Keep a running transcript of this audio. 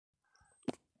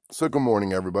So good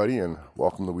morning everybody and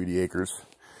welcome to Weedy Acres.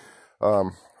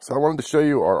 So I wanted to show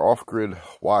you our off-grid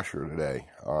washer today.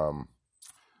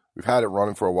 We've had it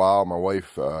running for a while. My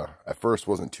wife at first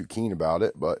wasn't too keen about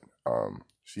it, but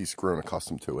she's grown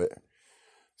accustomed to it.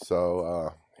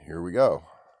 So here we go.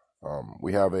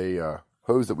 We have a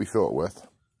hose that we fill it with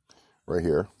right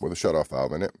here with a shutoff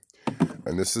valve in it.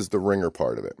 And this is the ringer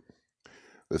part of it.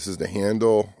 This is the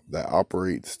handle that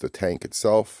operates the tank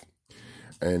itself.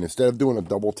 And instead of doing a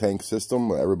double tank system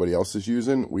that everybody else is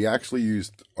using, we actually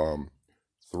used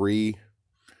three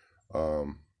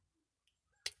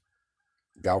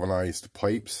galvanized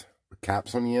pipes with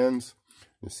caps on the ends.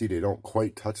 You see they don't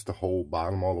quite touch the whole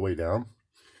bottom all the way down.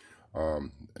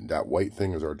 And that white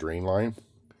thing is our drain line.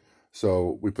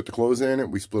 So we put the clothes in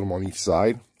it, we split them on each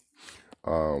side.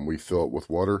 We fill it with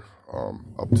water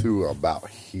up to about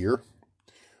here,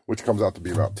 which comes out to be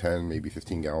about 10, maybe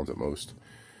 15 gallons at most.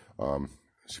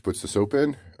 She puts the soap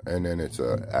in, and then it's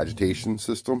a agitation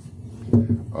system.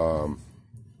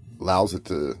 Allows it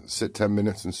to sit 10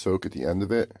 minutes and soak at the end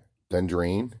of it, then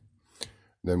drain.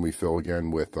 Then we fill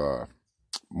again with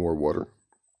more water.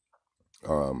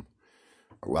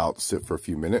 Allow it to sit for a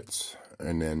few minutes,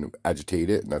 and then agitate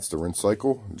it, and that's the rinse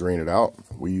cycle. Drain it out.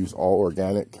 We use all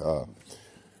organic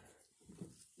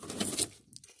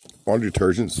laundry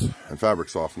detergents and fabric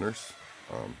softeners.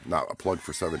 Not a plug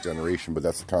for 7th generation, but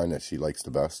that's the kind that she likes the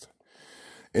best.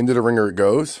 Into the ringer it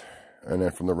goes, and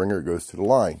then from the ringer it goes to the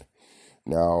line.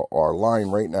 Now, our line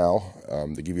right now,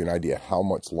 to give you an idea how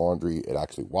much laundry it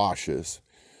actually washes,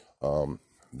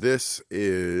 this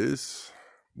is,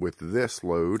 with this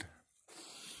load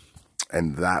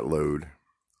and that load,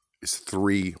 is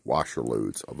 3 washer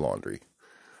loads of laundry.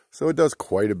 So it does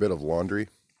quite a bit of laundry.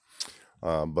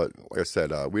 But like I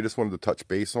said, we just wanted to touch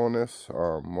base on this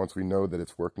once we know that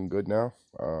it's working good now.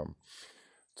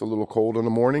 It's a little cold in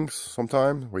the mornings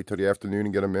sometimes. Wait till the afternoon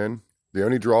and get them in. The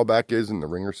only drawback is in the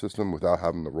ringer system, without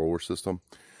having the roller system,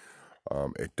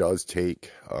 it does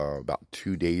take about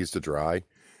 2 days to dry.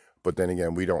 But then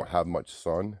again, we don't have much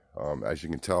sun. As you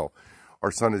can tell,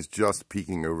 our sun is just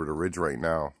peeking over the ridge right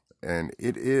now. And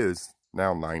it is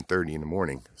now 9:30 in the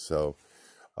morning. So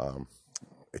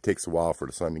it takes a while for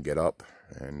the sun to get up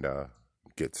and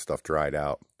get stuff dried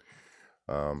out.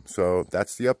 So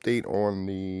that's the update on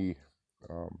the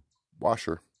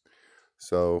washer.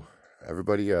 So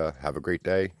everybody have a great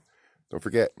day. Don't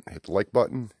forget, hit the like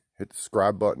button, hit the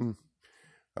subscribe button.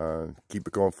 Keep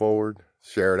it going forward.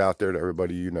 Share it out there to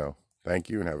everybody you know. Thank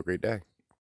you and have a great day.